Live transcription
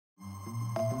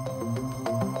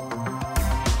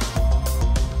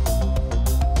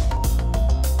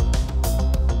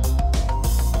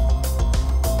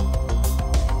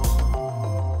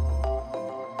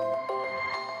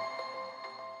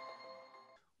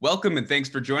Welcome and thanks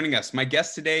for joining us. My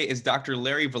guest today is Dr.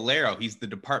 Larry Valero. He's the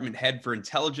Department Head for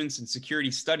Intelligence and Security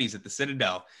Studies at the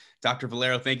Citadel. Dr.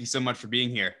 Valero, thank you so much for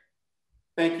being here.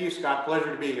 Thank you, Scott.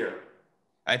 Pleasure to be here.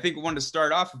 I think we wanted to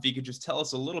start off if you could just tell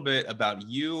us a little bit about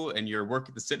you and your work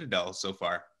at the Citadel so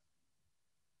far.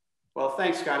 Well,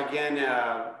 thanks, Scott. Again,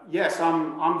 yes,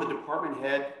 I'm the Department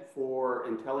Head for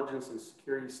Intelligence and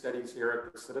Security Studies here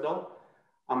at the Citadel.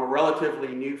 I'm a relatively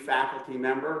new faculty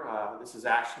member. This is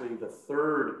actually the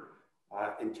third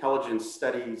intelligence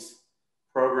studies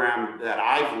program that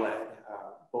I've led,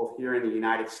 both here in the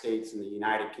United States and the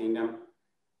United Kingdom.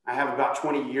 I have about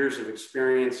 20 years of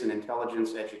experience in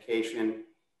intelligence education,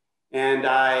 and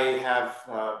I have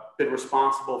been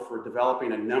responsible for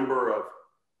developing a number of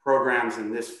programs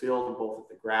in this field, both at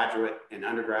the graduate and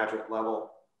undergraduate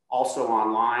level, also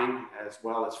online as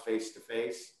well as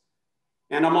face-to-face.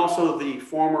 And I'm also the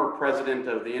former president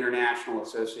of the International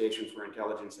Association for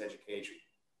Intelligence Education.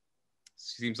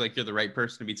 Seems like you're the right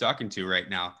person to be talking to right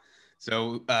now.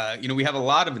 So, we have a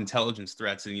lot of intelligence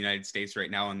threats in the United States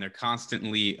right now, and they're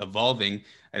constantly evolving.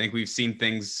 I think we've seen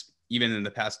things even in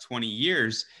the past 20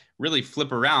 years really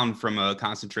flip around from a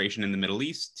concentration in the Middle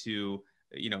East to,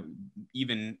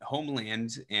 even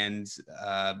homeland and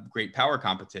great power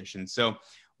competition. So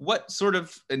what sort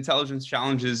of intelligence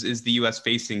challenges is the U.S.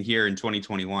 facing here in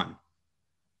 2021?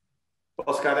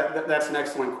 Well, Scott, that's an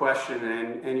excellent question,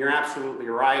 and you're absolutely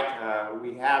right.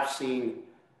 We have seen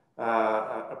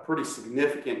a pretty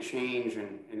significant change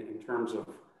in terms of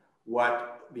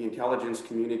what the intelligence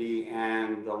community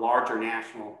and the larger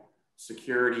national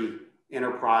security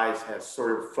enterprise has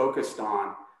sort of focused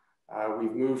on.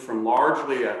 We've moved from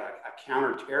largely a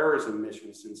counterterrorism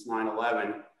mission since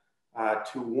 9/11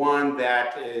 to one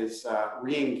that is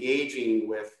re-engaging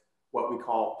with what we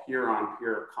call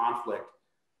peer-on-peer conflict,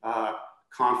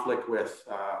 conflict with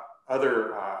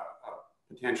other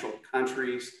potential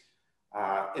countries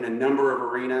in a number of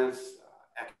arenas,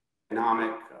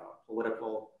 economic,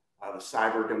 political, the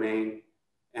cyber domain,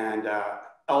 and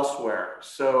elsewhere.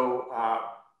 So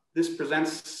this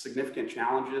presents significant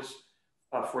challenges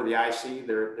for the IC.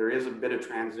 There is a bit of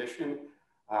transition.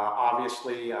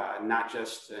 Obviously, not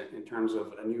just in terms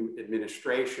of a new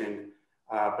administration,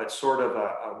 but sort of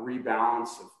a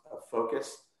rebalance of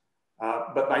focus.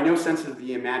 But by no sense of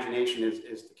the imagination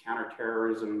is the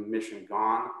counterterrorism mission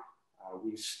gone.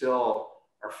 We still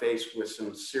are faced with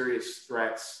some serious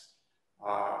threats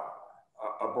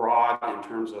abroad in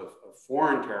terms of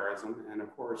foreign terrorism. And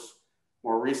of course,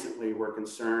 more recently, we're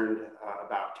concerned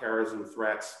about terrorism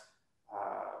threats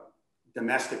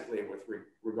domestically with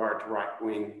regard to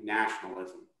right-wing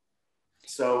nationalism.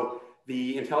 So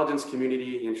the intelligence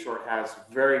community, in short, has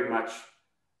very much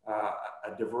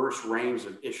a diverse range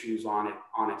of issues on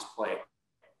its plate.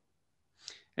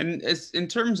 And as in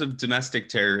terms of domestic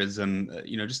terrorism,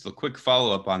 just a quick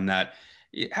follow-up on that.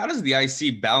 How does the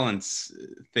IC balance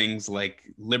things like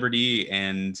liberty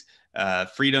and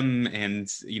freedom and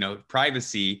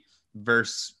privacy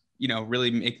versus really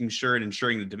making sure and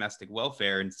ensuring the domestic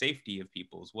welfare and safety of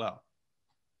people as well?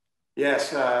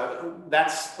 Yes,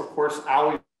 that's of course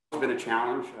always been a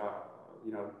challenge.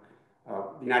 The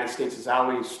United States has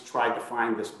always tried to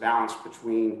find this balance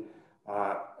between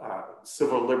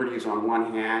civil liberties on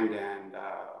one hand and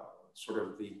sort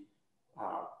of the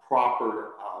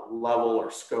proper level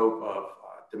or scope of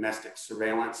domestic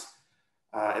surveillance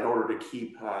in order to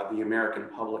keep the American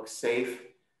public safe.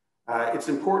 It's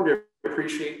important to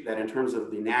appreciate that in terms of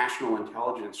the national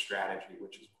intelligence strategy,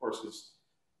 which of course is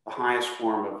the highest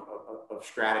form of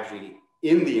strategy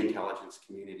in the intelligence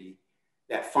community,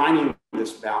 that finding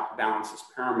this balance is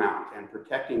paramount, and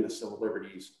protecting the civil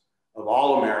liberties of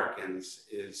all Americans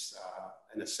is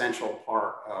an essential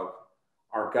part of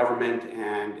our government,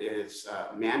 and is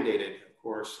mandated, of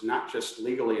course, not just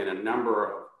legally in a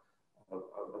number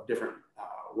of different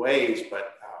ways,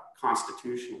 but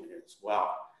constitutionally as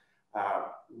well.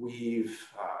 We've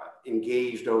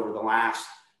engaged over the last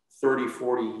 30,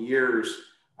 40 years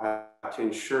to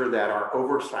ensure that our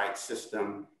oversight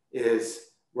system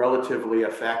is relatively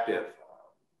effective.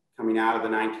 Coming out of the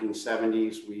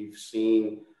 1970s, we've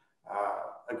seen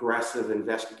aggressive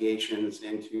investigations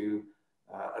into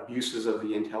abuses of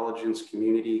the intelligence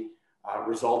community,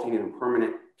 resulting in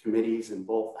permanent committees in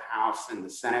both the House and the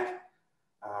Senate.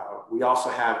 We also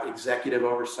have executive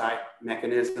oversight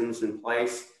mechanisms in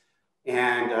place.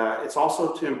 And it's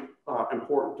also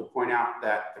important to point out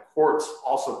that the courts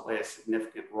also play a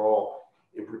significant role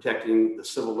in protecting the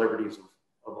civil liberties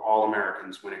of all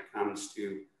Americans when it comes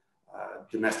to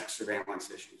domestic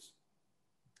surveillance issues.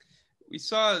 We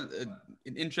saw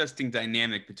an interesting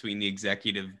dynamic between the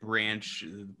executive branch,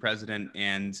 the president,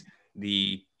 and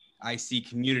the IC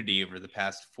community over the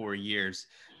past 4 years.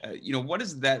 What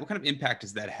is that? What kind of impact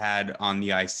has that had on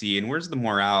the IC, and where's the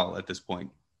morale at this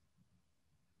point?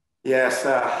 Yes,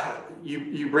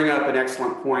 you bring up an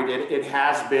excellent point. It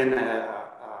has been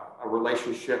a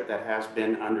relationship that has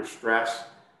been under stress.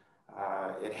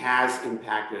 It has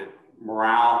impacted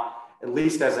morale, at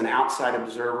least as an outside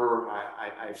observer.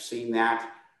 I've seen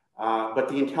that. But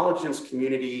the intelligence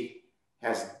community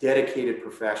has dedicated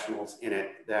professionals in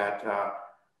it that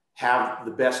have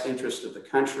the best interest of the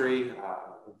country,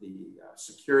 the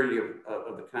security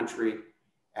of the country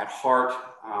at heart.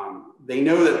 They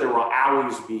know that there will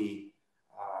always be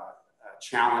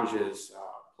challenges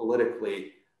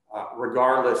politically,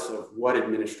 regardless of what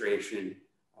administration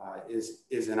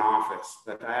is in office.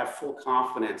 But I have full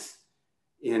confidence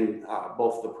in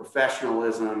both the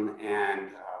professionalism and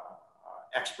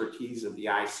expertise of the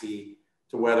IC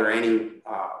to weather any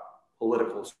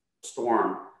political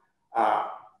storm.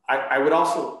 I would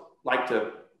also like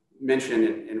to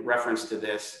mention in reference to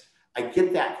this, I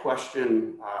get that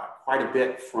question quite a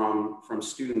bit from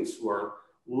students who are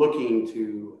looking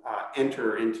to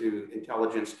enter into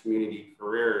intelligence community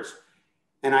careers.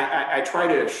 And I try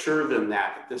to assure them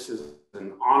that this is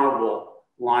an honorable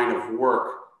line of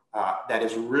work that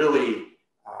is really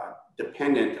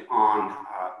dependent on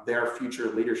their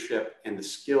future leadership and the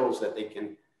skills that they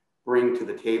can bring to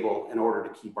the table in order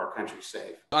to keep our country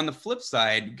safe. On the flip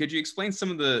side, could you explain some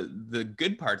of the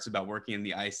good parts about working in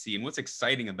the IC and what's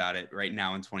exciting about it right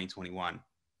now in 2021?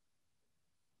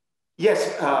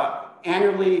 Yes,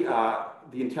 annually,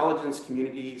 the intelligence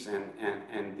communities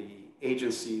and the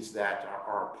agencies that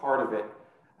are a part of it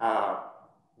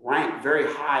rank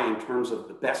very high in terms of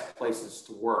the best places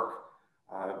to work.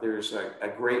 There's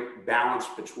a great balance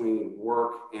between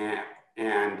work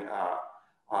and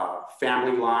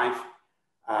family life.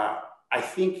 I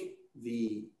think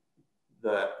the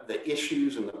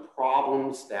issues and the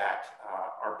problems that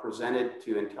are presented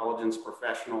to intelligence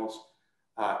professionals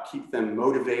keep them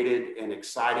motivated and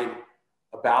excited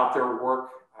about their work.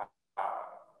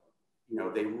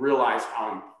 They realize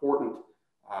how important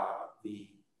the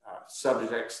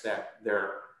subjects that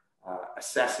they're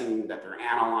assessing, that they're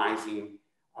analyzing,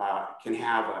 can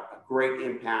have a great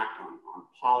impact on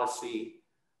policy,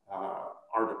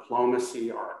 our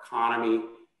diplomacy, our economy.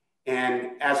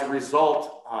 And as a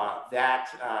result, that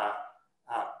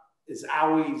is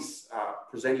always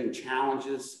presenting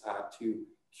challenges to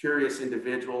curious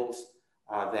individuals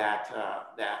that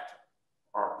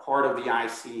are part of the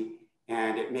IC,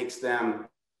 and it makes them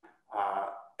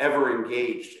ever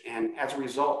engaged. And as a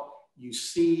result, you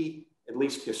see, at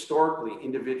least historically,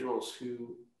 individuals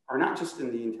who are not just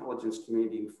in the intelligence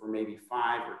community for maybe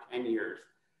 5 or 10 years,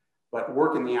 but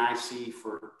work in the IC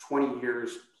for 20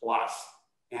 years plus.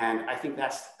 And I think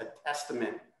that's a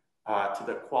testament to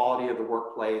the quality of the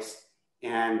workplace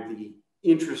and the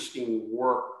interesting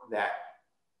work that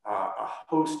a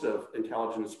host of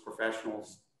intelligence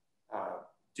professionals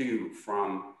do,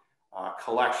 from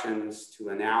collections to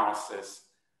analysis.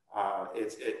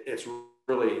 It's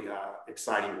really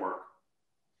exciting work.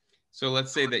 So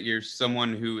let's say that you're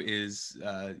someone who is,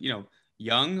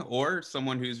 young, or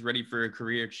someone who's ready for a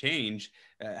career change.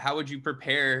 How would you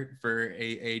prepare for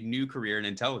a new career in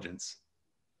intelligence?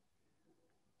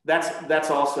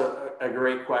 That's also a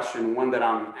great question, one that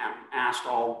I'm asked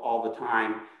all the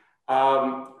time.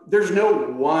 There's no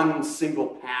one single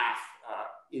path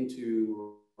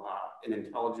into an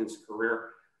intelligence career.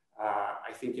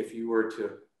 I think if you were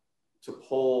to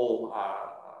poll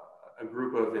a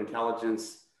group of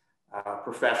intelligence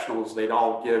professionals, they'd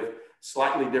all give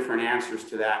slightly different answers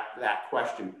to that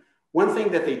question. One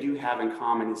thing that they do have in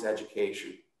common is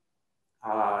education.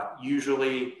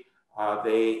 Usually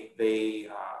they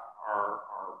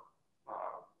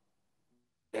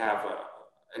have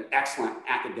an excellent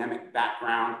academic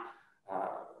background,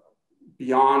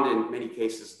 beyond, in many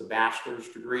cases, the bachelor's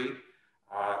degree.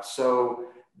 So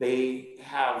they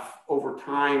have, over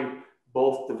time,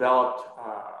 both developed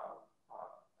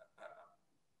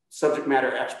subject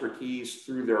matter expertise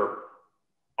through their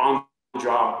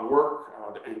on-job work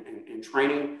and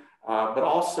training, but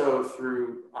also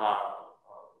through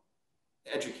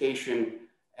education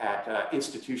at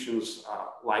institutions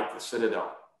like the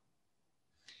Citadel.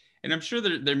 And I'm sure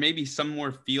there may be some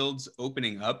more fields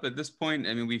opening up at this point.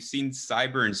 I mean, we've seen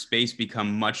cyber and space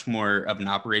become much more of an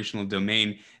operational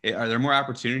domain. Are there more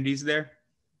opportunities there?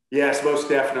 Yes, most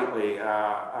definitely.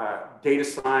 Data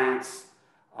science,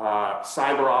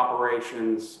 cyber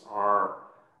operations are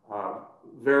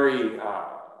very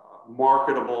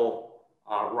marketable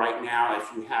right now.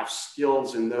 If you have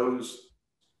skills in those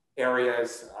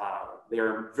areas, they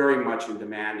are very much in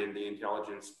demand in the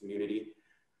intelligence community.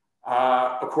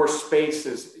 Of course, space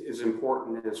is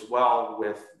important as well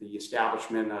with the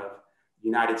establishment of the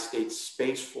United States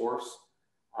Space Force.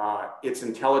 Its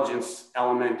intelligence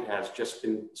element has just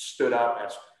been stood up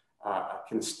as a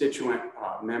constituent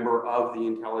member of the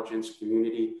intelligence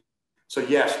community. So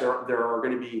yes, there are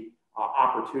going to be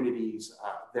opportunities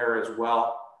there as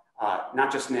well,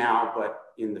 not just now, but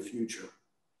in the future.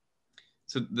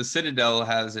 So the Citadel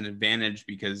has an advantage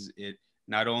because it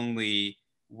not only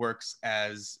works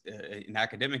as an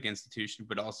academic institution,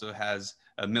 but also has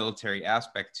a military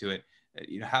aspect to it.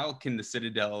 How can the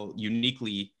Citadel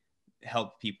uniquely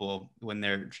help people when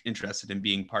they're interested in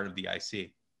being part of the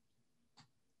IC?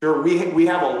 Sure, we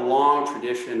have a long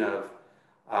tradition of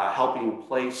helping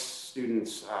place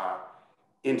students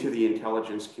into the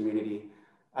intelligence community.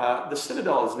 The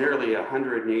Citadel is nearly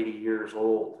 180 years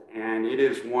old, and it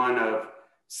is one of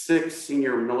 6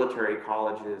 senior military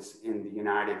colleges in the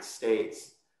United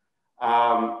States.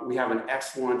 We have an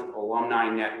excellent alumni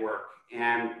network,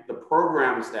 and the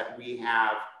programs that we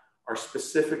have are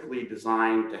specifically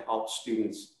designed to help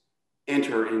students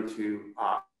enter into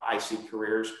IC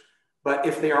careers. But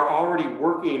if they are already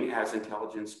working as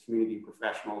intelligence community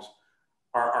professionals,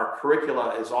 our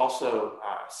curricula is also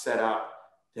set up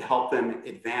to help them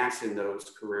advance in those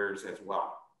careers as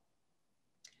well.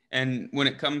 And when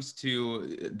it comes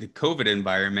to the COVID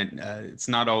environment, it's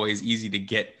not always easy to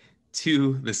get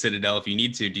to the Citadel if you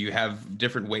need to. Do you have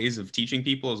different ways of teaching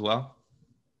people as well?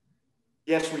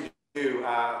 Yes, we do.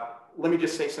 Let me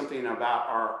just say something about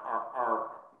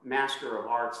our Master of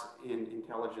Arts in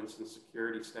Intelligence and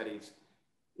Security Studies.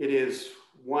 It is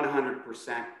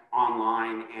 100%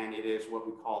 online, and it is what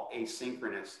we call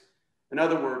asynchronous. In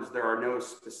other words, there are no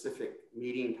specific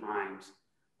meeting times.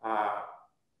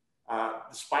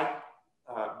 Despite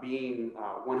being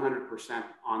 100%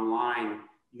 online,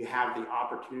 you have the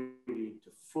opportunity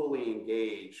to fully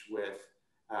engage with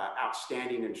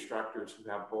outstanding instructors who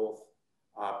have both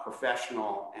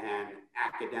professional and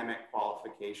academic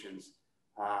qualifications.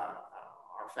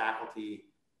 Our faculty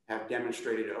have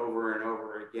demonstrated over and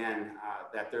over again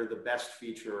that they're the best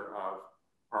feature of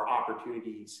our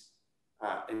opportunities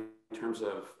in terms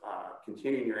of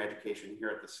continuing your education here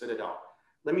at the Citadel.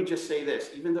 Let me just say this,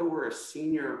 even though we're a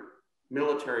senior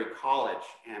military college,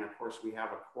 and of course we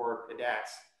have a Corps of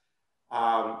Cadets,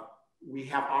 we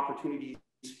have opportunities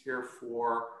here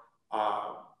for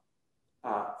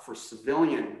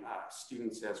civilian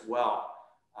students as well.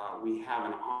 We have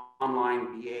an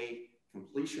online BA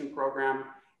completion program,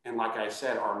 and like I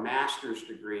said, our master's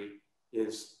degree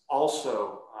is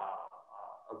also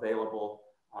available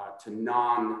to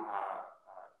non-cadets.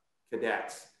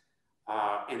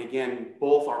 And again,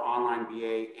 both our online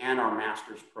BA and our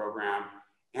master's program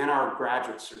and our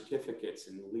graduate certificates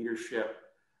in leadership,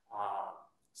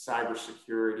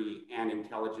 cybersecurity, and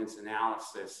intelligence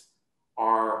analysis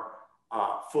are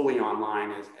fully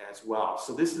online as well.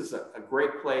 So this is a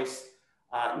great place,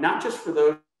 not just for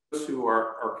those who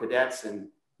are cadets and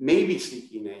maybe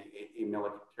seeking a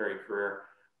military career,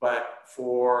 but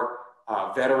for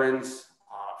veterans,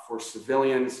 for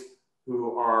civilians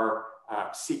who are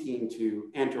seeking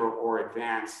to enter or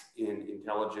advance in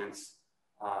intelligence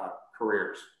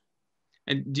careers.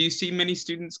 And do you see many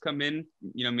students come in,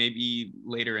 maybe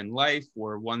later in life,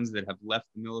 or ones that have left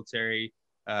the military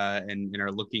and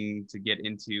are looking to get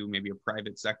into maybe a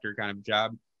private sector kind of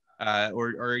job?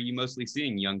 Or are you mostly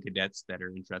seeing young cadets that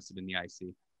are interested in the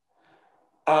IC?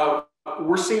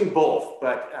 We're seeing both,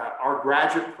 but our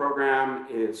graduate program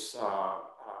has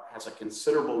a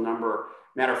considerable number.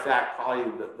 Matter of fact, probably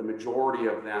the majority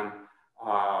of them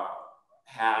are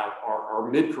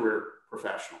mid-career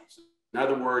professionals. In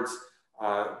other words,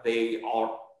 they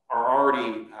are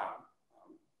already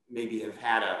maybe have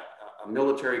had a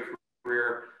military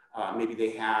career, maybe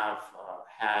they have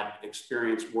had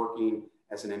experience working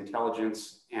as an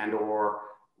intelligence and or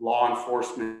law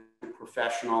enforcement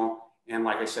professional. And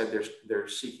like I said, they're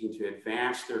seeking to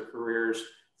advance their careers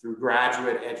through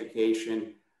graduate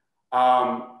education.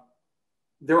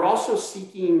 They're also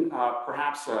seeking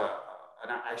perhaps, and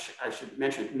I should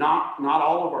mention, not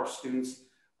all of our students,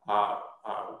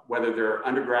 whether they're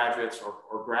undergraduates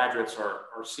or graduates,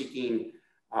 are seeking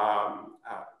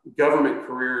government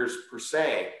careers per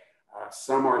se.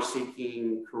 Some are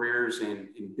seeking careers in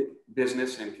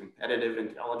business and competitive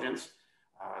intelligence.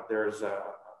 There's a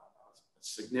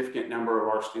significant number of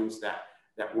our students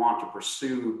that want to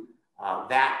pursue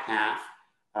that path.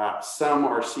 Some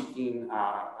are seeking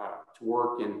to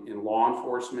work in law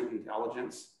enforcement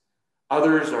intelligence.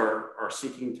 Others are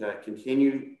seeking to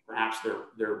continue perhaps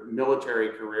their military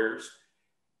careers.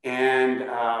 And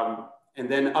And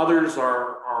then others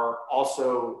are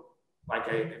also, like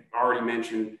I already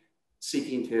mentioned,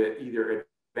 seeking to either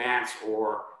advance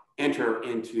or enter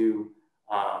into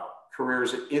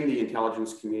careers in the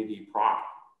intelligence community proper.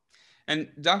 And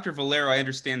Dr. Valero, I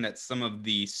understand that some of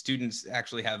the students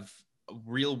actually have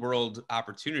real world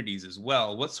opportunities as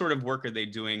well. What sort of work are they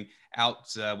doing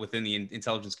out within the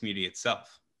intelligence community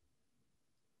itself?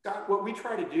 Scott, what we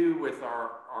try to do with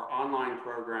our online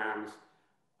programs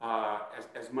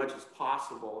as much as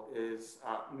possible is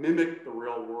mimic the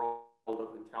real world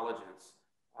of intelligence.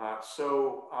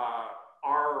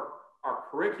 Our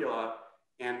curricula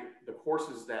and the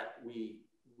courses that we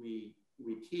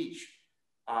teach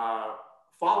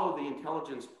follow the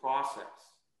intelligence process,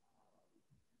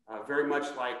 very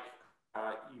much like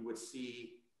you would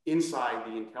see inside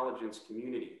the intelligence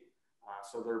community.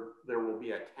 So there will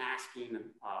be a tasking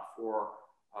for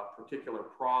a particular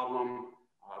problem.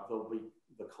 There'll be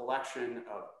the collection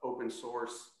of open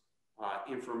source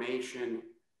information,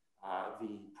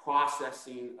 the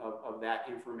processing of that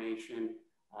information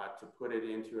to put it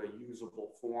into a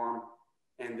usable form,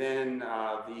 and then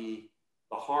the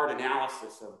hard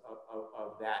analysis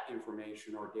of that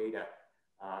information or data.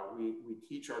 We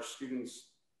teach our students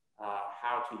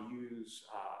how to use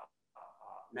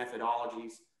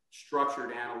methodologies,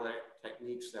 structured analytic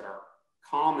techniques that are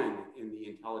common in the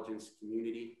intelligence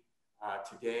community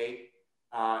today.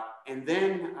 And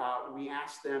then we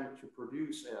ask them to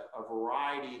produce a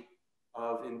variety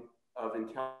of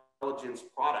intelligence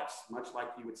products, much like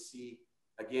you would see,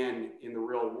 again, in the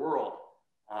real world.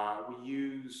 We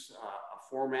use a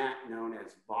format known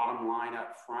as bottom line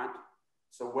up front.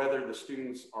 So whether the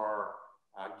students are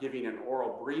giving an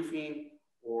oral briefing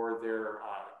or they're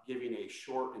giving a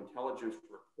short intelligence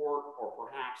report or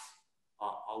perhaps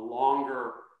a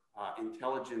longer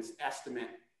intelligence estimate,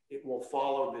 it will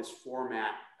follow this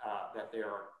format that they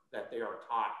are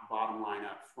taught bottom line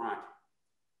up front.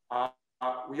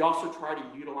 We also try to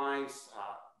utilize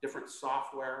different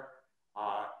software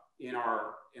in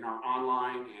our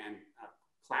online and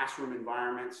classroom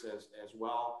environments as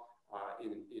well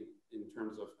in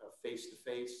terms of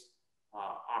face-to-face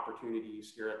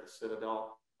opportunities here at the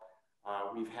Citadel.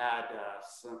 We've had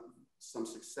some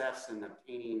success in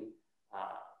obtaining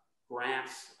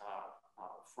grants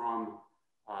from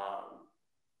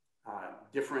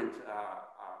different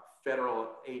federal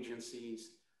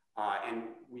agencies, and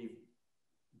we've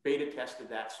beta tested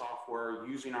that software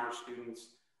using our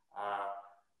students.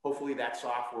 Hopefully that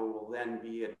software will then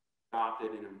be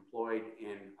adopted and employed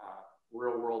in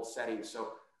real world settings.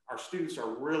 So our students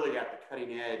are really at the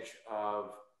cutting edge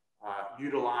of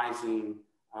utilizing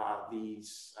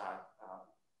these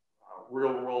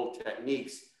real world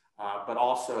techniques, but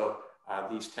also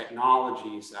these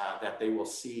technologies that they will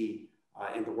see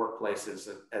in the workplaces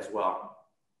as well.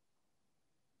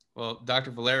 Well,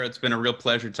 Dr. Valero, it's been a real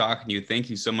pleasure talking to you. Thank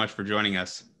you so much for joining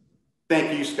us.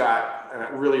 Thank you, Scott. I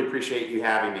really appreciate you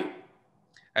having me.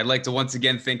 I'd like to once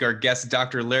again thank our guest,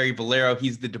 Dr. Larry Valero.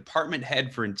 He's the Department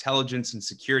Head for Intelligence and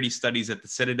Security Studies at the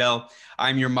Citadel.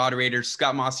 I'm your moderator,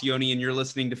 Scott Massioni, and you're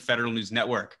listening to Federal News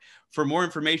Network. For more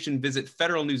information, visit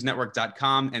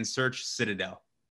federalnewsnetwork.com and search Citadel.